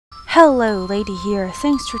Hello, lady here.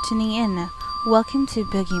 Thanks for tuning in. Welcome to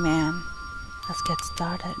Boogeyman. Let's get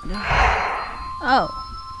started. Oh,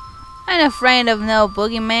 I ain't afraid of no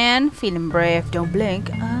boogeyman. Feeling brave, don't blink.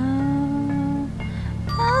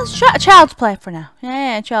 Let's try child's play for now.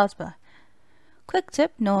 Yeah, child's play. Quick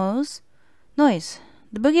tip: noise. The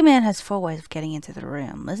boogeyman has 4 ways of getting into the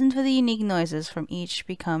room. Listen to the unique noises from each,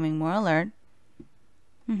 becoming more alert.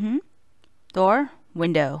 Door,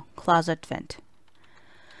 window, closet, vent.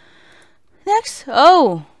 Next,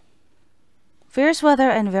 fierce weather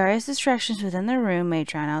and various distractions within the room may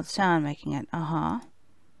drown out sound, making it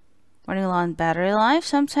running low on battery life.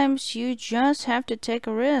 Sometimes you just have to take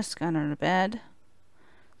a risk under the bed.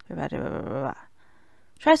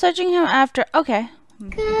 Try searching him after. Okay.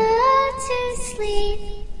 Go to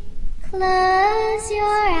sleep, close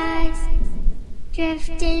your eyes,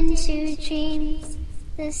 drift into dreams,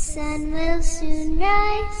 the sun will soon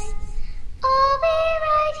rise. I'll be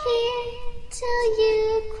right here till you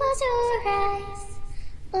close your eyes.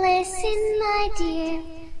 Listen, my dear,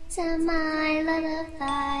 to my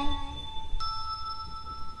lullaby.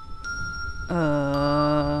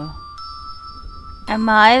 Am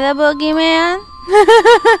I the boogeyman?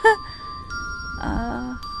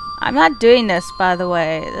 I'm not doing this, by the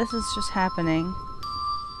way. This is just happening.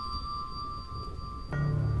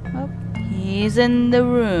 Oh, he's in the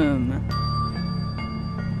room.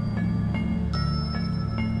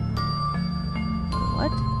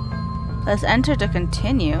 What? Let's enter to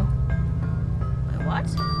continue. Wait, what?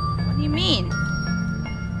 What do you mean?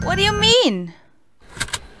 What do you mean?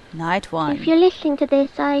 Night 1. If you're listening to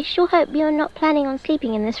this, I sure hope you're not planning on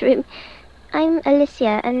sleeping in this room. I'm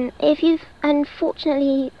Alicia, and if you've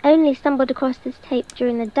unfortunately only stumbled across this tape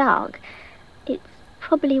during the dark, it's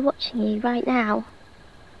probably watching you right now.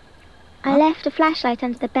 I left a flashlight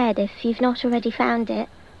under the bed if you've not already found it.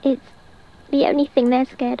 It's the only thing they're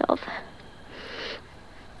scared of.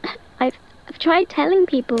 I've tried telling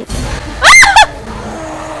people.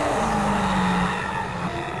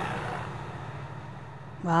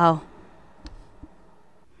 Wow.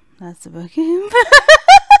 That's the boogeyman.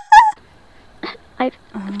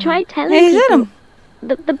 I've tried telling people.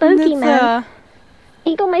 The Boogeyman.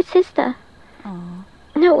 He got my sister.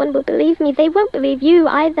 No one will believe me. They won't believe you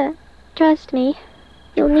either. Trust me.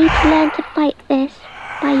 You'll need to learn to fight this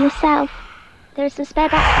by yourself. There are some spare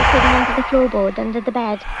batteries hidden under the floorboard under the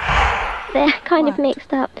bed. They're kind of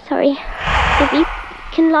mixed up, sorry. If you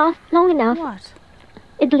can last long enough,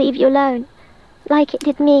 it'll leave you alone. Like it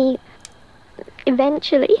did me.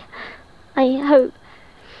 Eventually. I hope.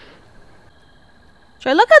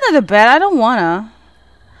 Should I look under the bed? I don't wanna.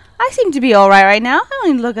 I seem to be alright right now. I don't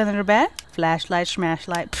need to look under the bed. Flashlight,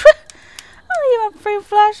 smashlight. I don't need my free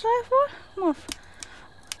flashlight for.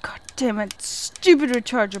 God damn it. Stupid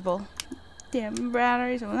rechargeable. Damn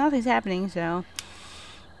batteries. Well, nothing's happening, so.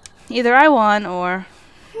 Either I won or.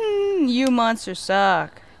 You monsters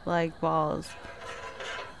suck. Like balls.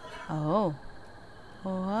 Oh,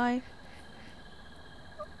 hi.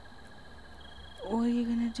 What are you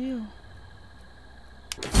gonna do?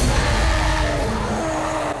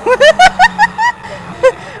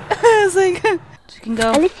 I was like, she can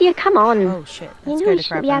go. Alicia, come on. Oh shit! You That know scared you the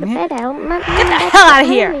crap should be out out of of me. bed, El. Get the hell out of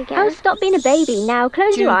here! Oh, stop being a baby. Now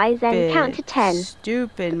close your eyes and count to 10.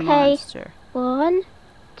 Stupid Okay. monster. 1,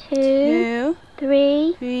 2,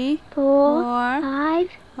 3, 3, 4, 4,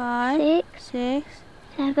 5, 6, 6,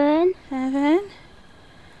 7, 7,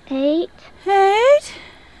 8, 8.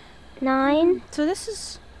 9, So this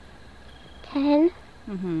is. 10.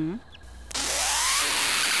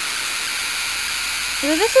 So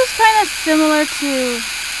this is kind of similar to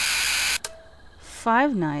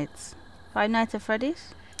Five Nights at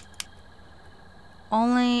Freddy's.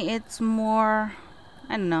 Only it's more,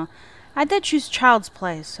 I don't know. I did choose Child's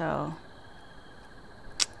Play, so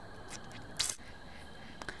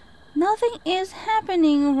nothing is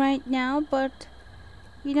happening right now, but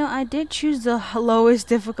you know, I did choose the lowest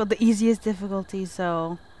difficulty, the easiest difficulty,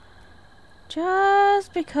 so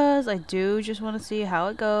just because I do just want to see how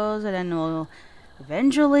it goes, and then we'll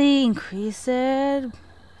eventually increase it.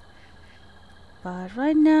 But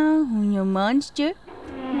right now, you monster,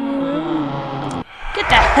 get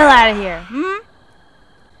the hell out of here,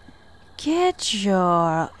 Get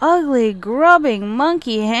your ugly, grubbing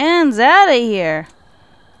monkey hands out of here.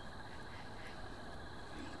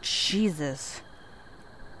 Jesus.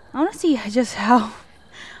 I want to see just how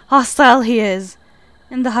hostile he is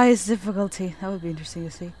in the highest difficulty. That would be interesting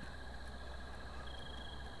to see.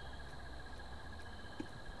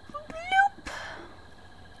 Bloop.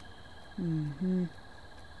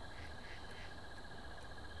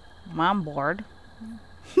 I'm bored.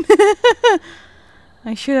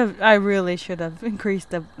 I really should have increased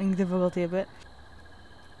the difficulty a bit.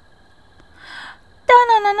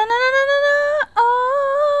 Oh!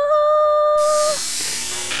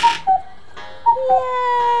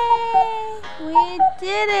 Yay! We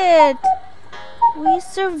did it! We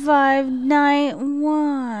survived night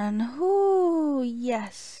 1. Ooh,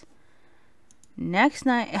 yes. Next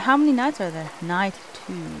night, how many nights are there? Night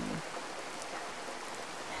 2.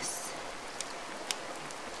 Yes.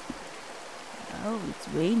 Oh, it's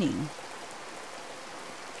raining.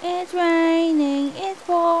 It's raining, it's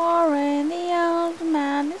pouring, the old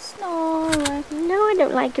man is snoring. No, I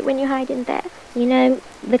don't like it when you hide in there. You know,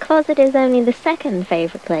 the closet is only the second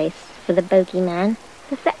favourite place for the Boogeyman.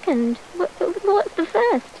 The second? What's the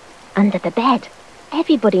first? Under the bed.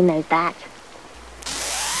 Everybody knows that.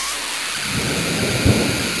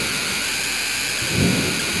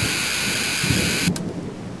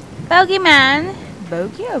 Boogeyman.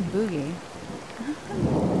 Bogey or Boogie?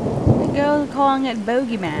 The girl calling it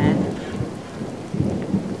Boogeyman.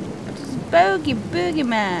 It's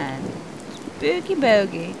Boogeyman.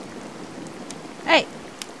 Boogie. Hey!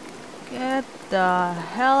 Get the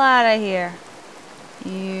hell out of here.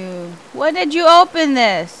 You. When did you open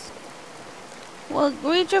this? Well,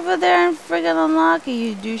 reach over there and friggin' unlock it,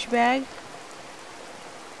 you douchebag.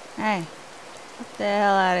 Hey. Get the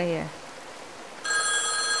hell out of here.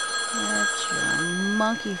 Get your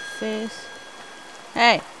monkey face.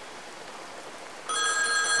 Hey.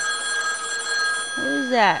 Who's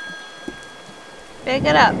that? Pick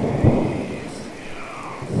it up.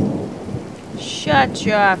 Shut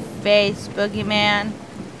your face, Boogeyman.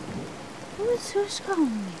 Who's calling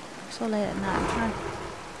me? I'm so late at night. I'm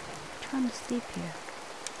trying to sleep here.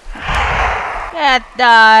 Get the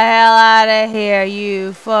hell out of here,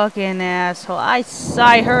 you fucking asshole. I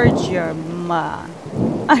heard your mom.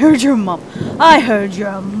 I heard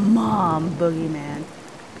your mom, Boogeyman.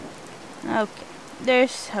 Okay.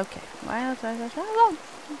 Okay. Why else I go?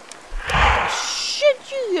 Shit,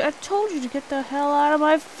 I told you to get the hell out of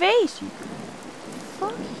my face, you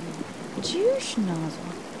fucking douche nozzle.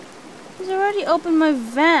 He's already opened my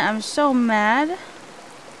vent. I'm so mad.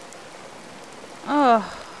 Ugh.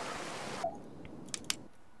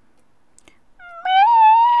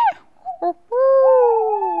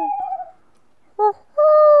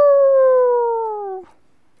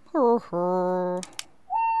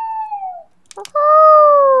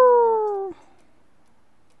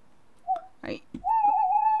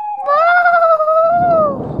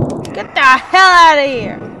 Get the hell out of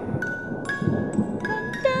here!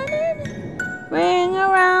 Ring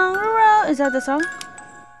around the road. Is that the song?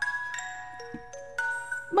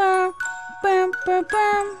 Bum, bum, bum,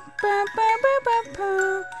 bum, bum, bum, bum,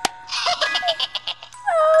 bum.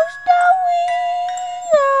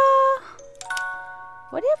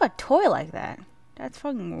 Why do you have a toy like that? That's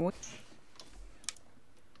fucking weird.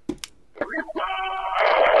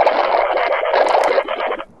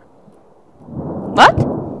 What?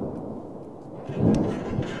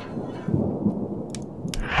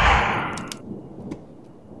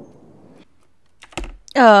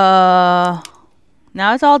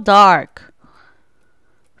 Now it's all dark.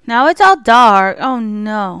 Oh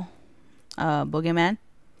no. Boogeyman.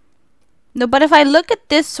 No, but if I look at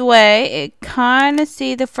this way, it kinda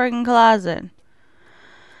see the friggin' closet.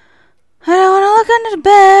 I don't wanna look under the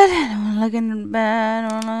bed.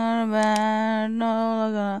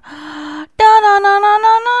 No.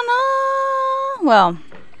 Well,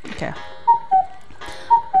 okay.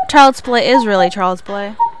 Child's play is really child's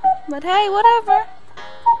play. But hey, whatever.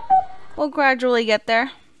 We'll gradually get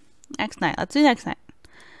there. Next night. Let's do next night.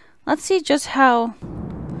 Let's see just how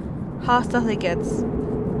hostile it gets.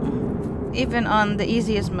 Even on the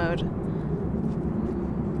easiest mode.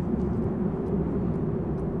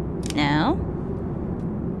 Now.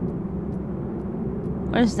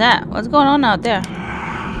 What is that? What's going on out there?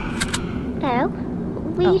 Elle,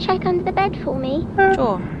 will you check under the bed for me?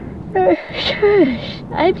 Sure. Shush.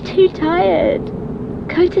 I'm too tired.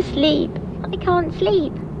 Go to sleep. I can't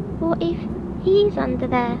sleep. What if he's under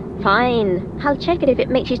there? Fine. I'll check it if it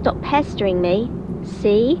makes you stop pestering me.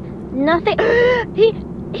 See? Nothing.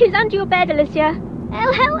 He's under your bed, Alicia.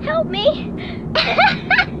 Help me.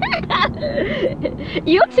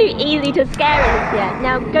 You're too easy to scare, Alicia.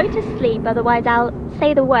 Now go to sleep, otherwise I'll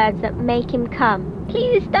say the words that make him come.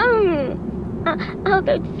 Please don't. I'll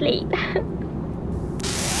go to sleep.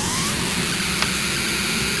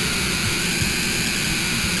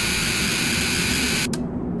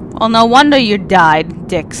 Well, no wonder you died,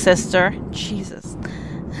 dick sister. Jesus.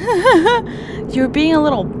 You're being a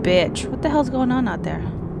little bitch. What the hell's going on out there?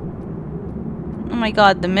 Oh my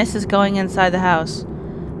god, the mist is going inside the house.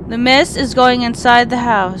 The mist is going inside the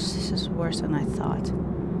house. This is worse than I thought.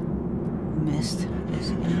 Mist is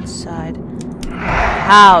inside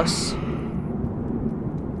house.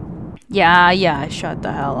 Yeah, shut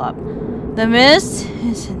the hell up. The mist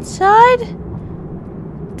is inside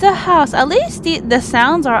the house. At least the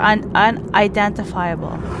sounds are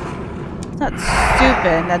unidentifiable. It's not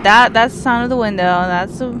stupid. That's the sound of the window.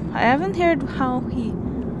 I haven't heard how he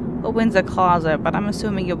opens the closet, but I'm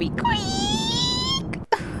assuming you'll be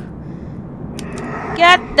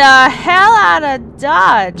Get the hell out of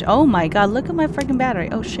Dodge! Oh my god, look at my freaking battery.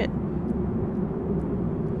 Oh shit.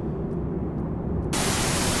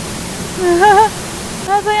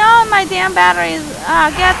 What's going on with my damn batteries?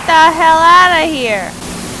 Get the hell out of here.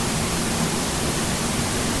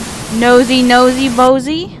 Nosy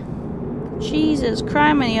Bozy. Jesus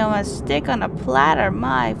Christ, man, you almost stick on a platter.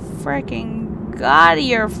 My freaking god,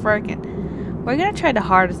 you're freaking. We're gonna try the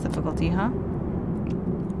hardest difficulty, huh?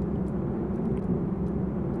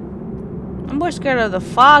 I'm more scared of the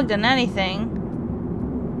fog than anything.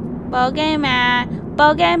 Boogeyman,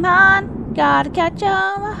 Boogeyman, gotta catch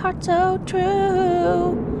ya, my heart so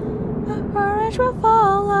true. A courage will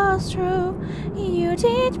follow us through. You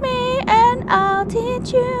teach me and I'll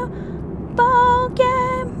teach you.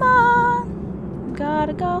 Boogeyman,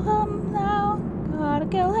 gotta go home now. Gotta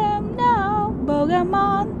kill him now.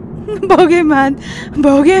 Boogeyman,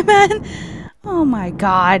 Boogeyman. Oh my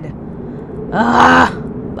god.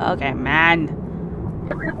 Boogeyman.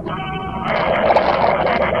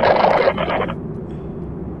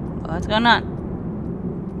 What's going on?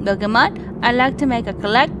 Boogeyman, I'd like to make a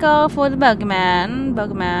collect call for the Boogeyman.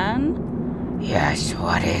 Boogeyman? Yes,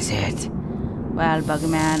 what is it? Well,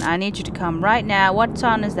 Boogeyman, I need you to come right now. What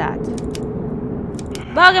song is that?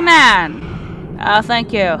 Boogeyman! Oh,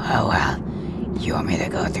 thank you. Oh, well. You want me to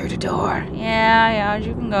go through the door? Yeah,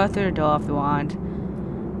 you can go through the door if you want.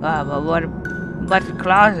 But what about the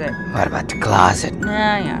closet? What about the closet?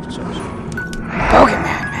 Yeah, sure.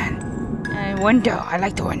 Boogeyman, man. Window. I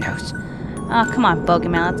like the windows. Oh, come on,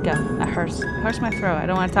 Boogeyman, let's go. That hurts my throat. I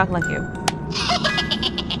don't want to talk like you.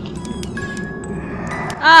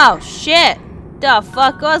 Oh, shit. The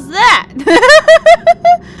fuck was that?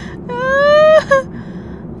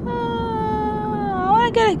 I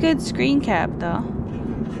want to get a good screen cap, though.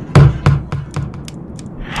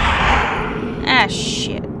 Ah,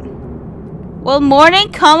 shit. Will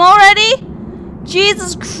morning come already?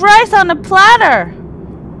 Jesus Christ on a platter.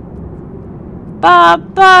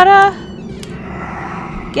 Ba-ba-da.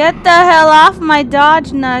 Get the hell off my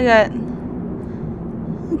Dodge Nugget.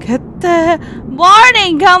 Get the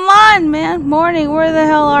morning, come on, man. Morning, where the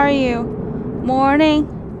hell are you? Morning.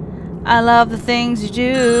 I love the things you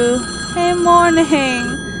do. Hey, morning.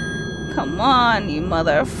 Come on, you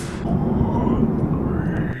mother.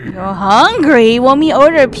 You're hungry? You want me to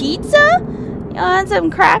order a pizza? You want some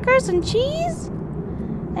crackers and cheese?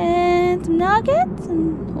 And some nuggets?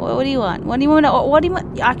 And what do you want? What do you want?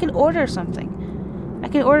 I can order something. I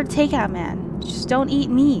can order takeout, man. Just don't eat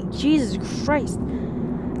me. Jesus Christ.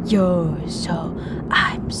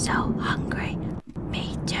 I'm so hungry.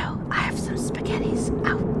 Me too. I have some spaghettis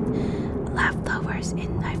out. Leftovers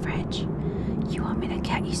in my fridge. You want me to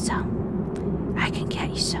get you some? I can get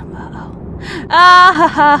you some.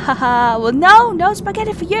 Well, no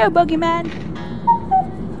spaghetti for you, Boogeyman.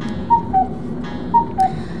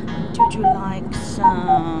 Would you like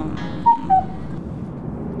some?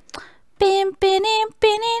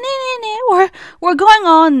 We're going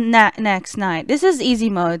on next night. This is easy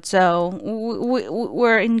mode, so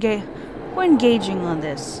we're engaging on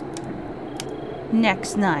this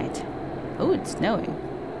next night. Oh, it's snowing.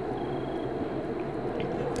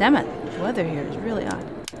 Damn it, the weather here is really odd.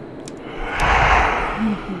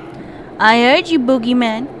 I heard you,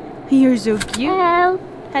 Boogeyman. You're so cute. Hello.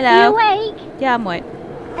 Hello. Are you awake? Yeah, I'm awake.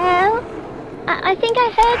 Elle? I think I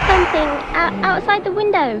heard something outside the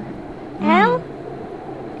window. Elle?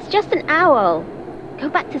 It's just an owl. Go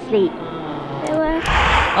back to sleep.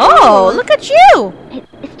 Oh, look at you!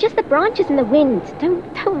 It's just the branches in the wind.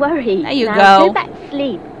 Don't worry. There you now, go. Go back to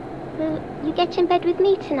sleep. Will you get in bed with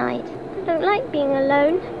me tonight? I don't like being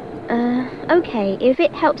alone. Okay, if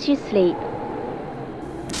it helps you sleep.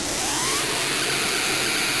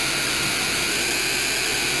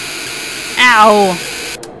 Ow!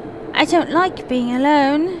 I don't like being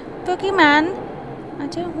alone. Boogeyman, I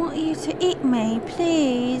don't want you to eat me,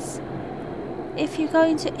 please. If you're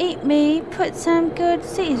going to eat me, put some good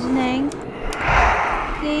seasoning.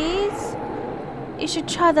 Please? You should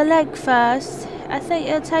try the leg first. I think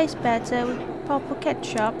it'll taste better with proper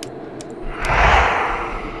ketchup.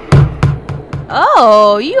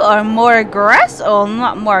 Oh, you are more aggressive. Oh,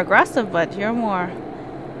 not more aggressive, but you're more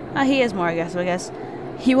He has more, I guess.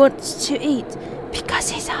 He wants to eat because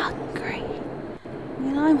he's hungry.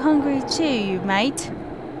 And I'm hungry too, you mate.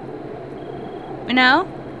 You know?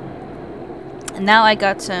 And now I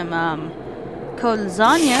got some cold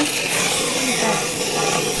lasagna.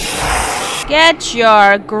 Get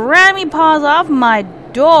your Grammy paws off my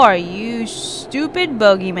door, you stupid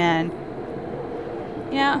bogeyman.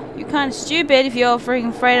 You know, you're kind of stupid if you're freaking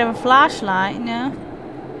afraid of a flashlight, you know?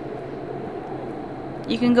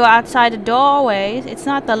 You can go outside the doorways. It's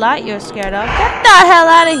not the light you're scared of. Get the hell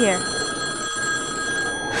out of here.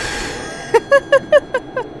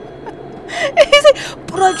 He's like,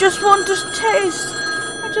 but I just want to taste.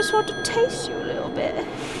 I just want to taste you a little bit.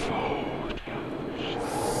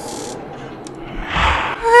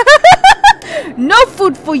 No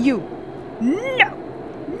food for you. No.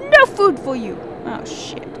 No food for you. Oh,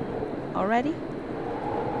 shit. Already?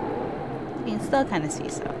 You can still kind of see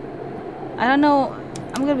so. I don't know.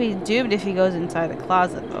 I'm gonna be doomed if he goes inside the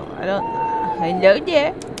closet, though. I don't. Hello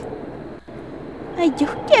there. Hello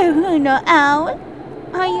there, little owl.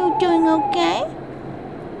 Are you doing okay?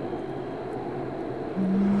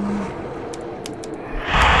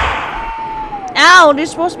 Ow! They're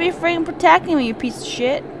supposed to be freaking protecting me, you piece of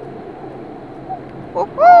shit.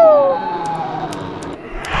 Woohoo!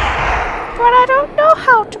 But I don't know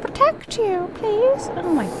how to protect you, please.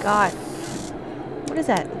 Oh my god. What is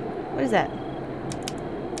that? What is that?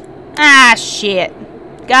 Ah, shit.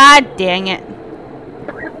 God dang it.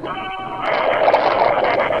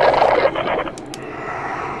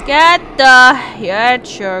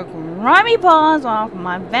 Get your grimy paws off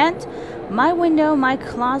my vent, my window, my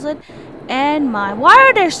closet, and my... Why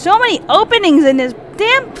are there so many openings in this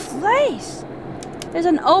damn place? There's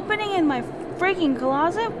an opening in my freaking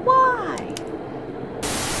closet? Why?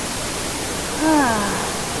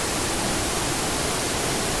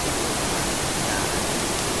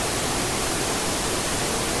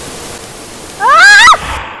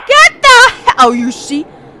 Get the hell... Oh, you see?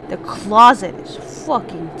 The closet is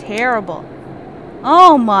fucking terrible.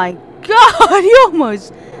 Oh my god, you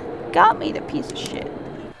almost got me, the piece of shit.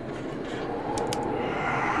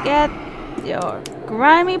 Get your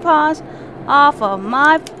grimy paws off of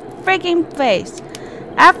my freaking face.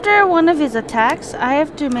 After one of his attacks, I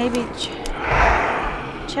have to maybe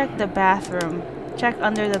check the bathroom. Check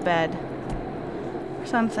under the bed. Or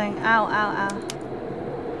something. Ow, ow, ow.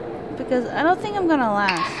 Because I don't think I'm gonna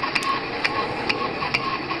last.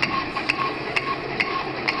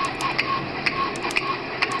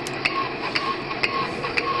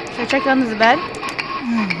 Should I check under the bed?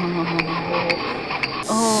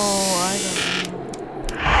 Oh, I don't know.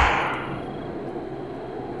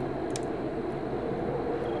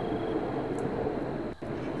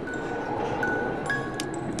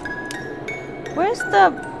 Where's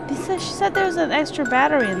the... She said there was an extra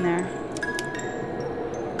battery in there.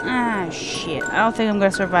 Ah, shit. I don't think I'm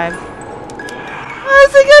gonna survive. I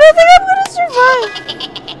don't think I'm gonna survive.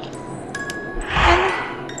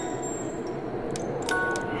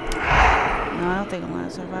 No, I don't think I'm gonna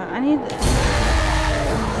survive. I need...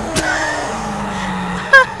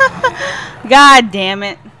 God damn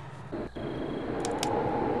it.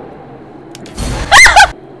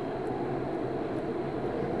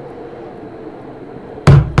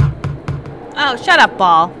 Oh, shut up,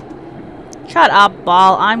 ball. Shut up,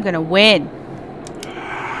 ball. I'm gonna win.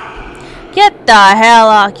 Get the hell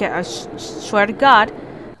out here. I swear to God,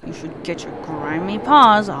 you should get your grimy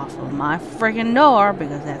paws off of my freaking door,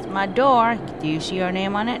 because that's my door. Do you see your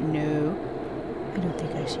name on it? No. I don't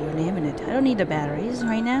think I see your name in it. I don't need the batteries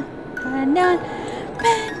right now.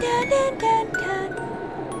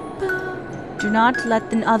 Do not let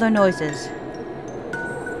the other noises.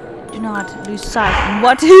 Do not lose sight of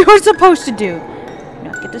what you're supposed to do. Do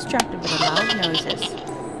not get distracted by the loud noises.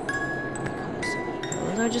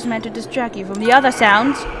 Because those are just meant to distract you from the other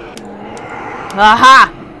sounds. Aha!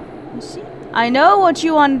 You see? I know what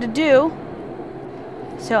you wanted to do.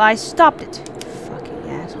 So I stopped it. Fucking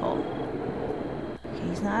asshole.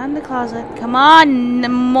 He's not in the closet. Come on,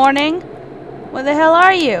 morning. Where the hell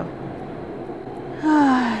are you?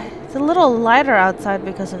 It's a little lighter outside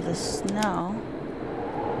because of the snow.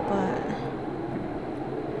 But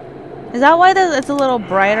is that why it's a little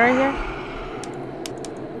brighter here?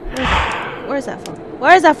 Where is that from?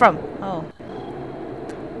 Where is that from? Oh.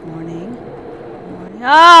 Morning. Morning.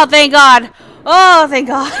 Oh, thank God. Oh, thank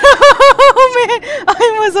God. Oh, man.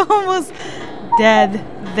 I was almost dead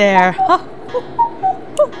there. Oh.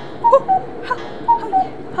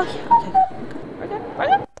 Okay. We're good.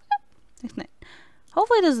 Next night.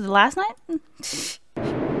 Hopefully this is the last night.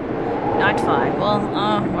 Night 5. Well,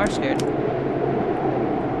 we're screwed.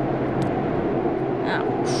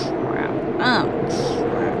 Oh.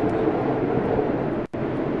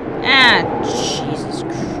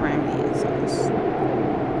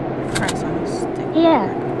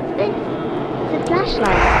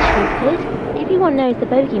 knows the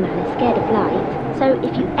Boogeyman is scared of light, so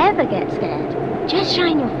if you ever get scared, just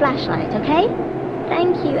shine your flashlight, okay?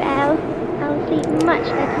 Thank you, Elle. I'll sleep much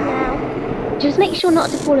better now. Just make sure not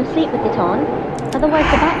to fall asleep with it on, otherwise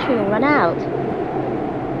the battery will run out.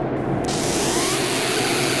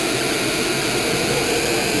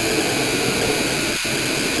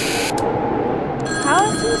 How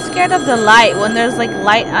is he scared of the light when there's like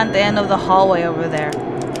light at the end of the hallway over there?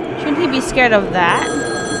 Shouldn't he be scared of that?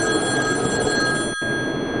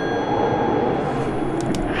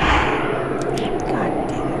 God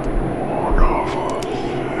dang it.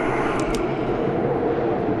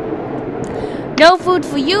 No food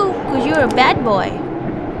for you, because you're a bad boy.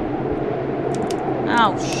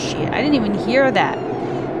 Oh shit, I didn't even hear that.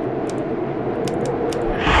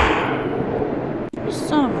 You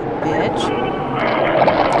son of a bitch.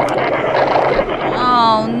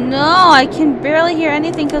 Oh no, I can barely hear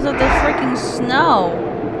anything because of the freaking snow.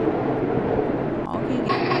 Okay.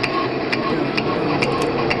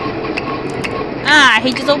 Ah,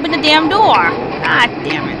 he just opened the damn door. Ah,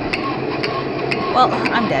 damn it. Well,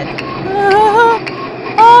 I'm dead.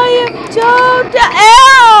 I am so dead.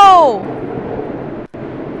 Ew!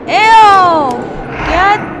 Ew!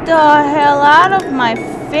 Get the hell out of my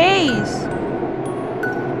face.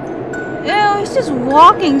 Ew, he's just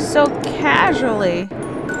walking so casually.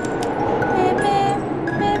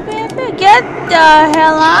 Get the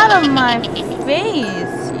hell out of my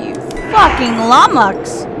face, you fucking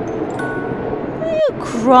lummox. Are you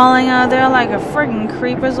crawling out there like a friggin'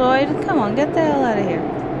 creepazoid? Come on, get the hell out of here.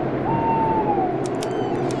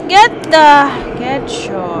 Get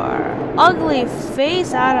your ugly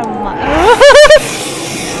face out of my...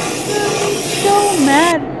 He's so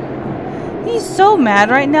mad. He's so mad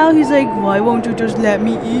right now. He's like, why won't you just let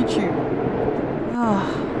me eat you? Oh,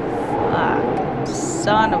 fuck.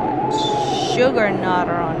 Son of a sugar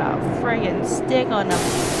nutter on a friggin' stick on a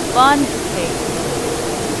bun cake.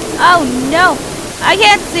 Oh no! I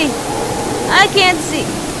can't see! I can't see!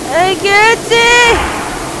 I can't see!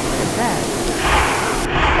 What is that?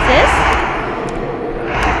 Sis?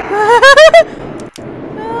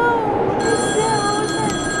 Oh, what is that?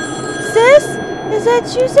 Sis? Is that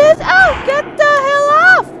you, sis? Oh, get the hell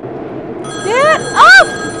off! Get off!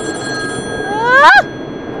 Ah!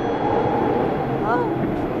 Oh,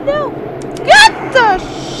 no! Get the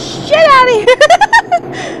shit out of here!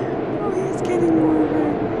 Oh, he's getting more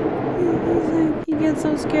hurt. He's like, he gets so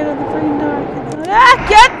scared of the freaking dark. Ah,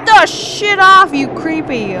 get the shit off, you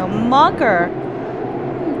creepy mucker!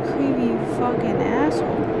 You creepy fucking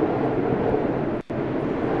asshole.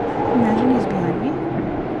 Imagine he's behind me.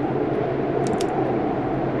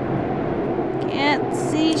 Can't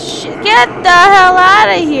see shit. Get the hell out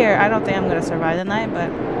of here! I don't think I'm gonna survive the night, but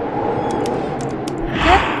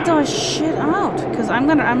get the shit out, because I'm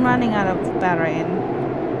running out of battery, and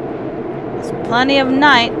there's plenty of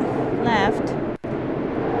night left.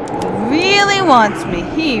 He really wants me.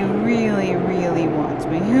 He really, really wants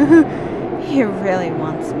me. He really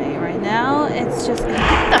wants me right now. It's just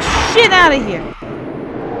get the shit out of here.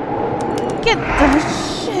 Get the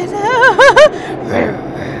shit out.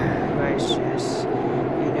 Precious.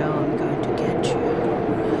 You know I'm going to get you,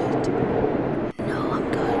 right? No, I'm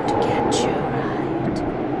going to get you, right?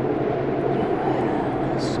 You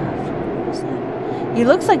will suffer. He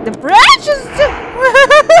looks like the branches too.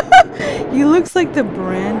 He looks like the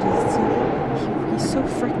branches too. He's so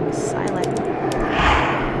freaking silent.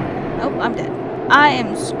 Nope, I'm dead. I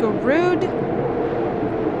am screwed.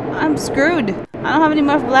 I'm screwed. I don't have any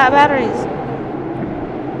more batteries.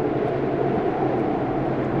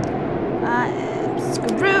 I am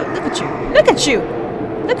screwed. Look at you. Look at you.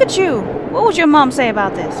 Look at you. What would your mom say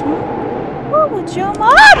about this? What would your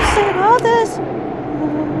mom say about this?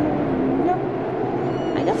 No.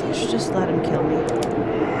 I guess I should just let him kill me.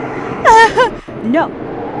 No.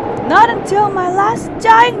 Not until my last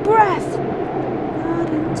dying breath. Not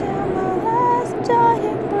until my last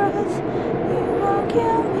dying breath. You won't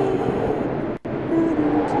kill me. Not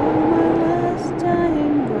until my last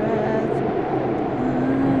dying breath.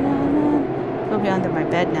 He'll be under my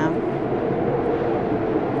bed now.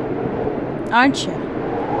 Aren't you?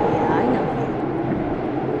 Yeah, I know you.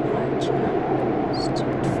 Aren't you?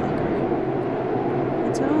 Stupid fucker.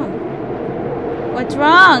 What's wrong? What's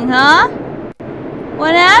wrong, huh?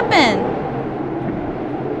 What happened?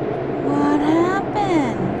 What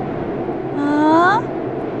happened? Huh?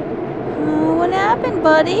 What happened,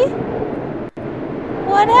 buddy?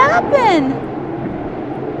 What happened?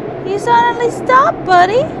 You suddenly stopped,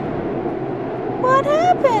 buddy. What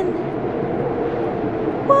happened?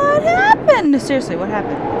 What happened? Seriously, what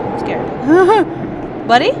happened? I'm scared.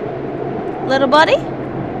 Buddy? Little buddy?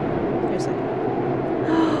 Seriously.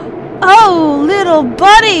 Oh, little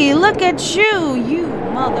buddy, look at you, you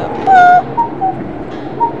mother.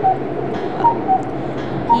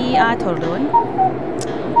 I totally wouldn't.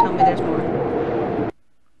 Tell me there's more.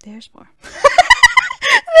 There's more.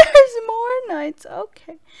 There's more nights.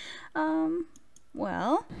 Okay.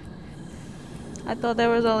 Well, I thought there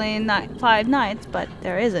was only 5 nights, but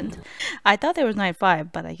there isn't. I thought there was night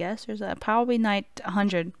 5, but I guess there's probably night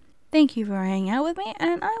 100. Thank you for hanging out with me,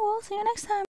 and I will see you next time.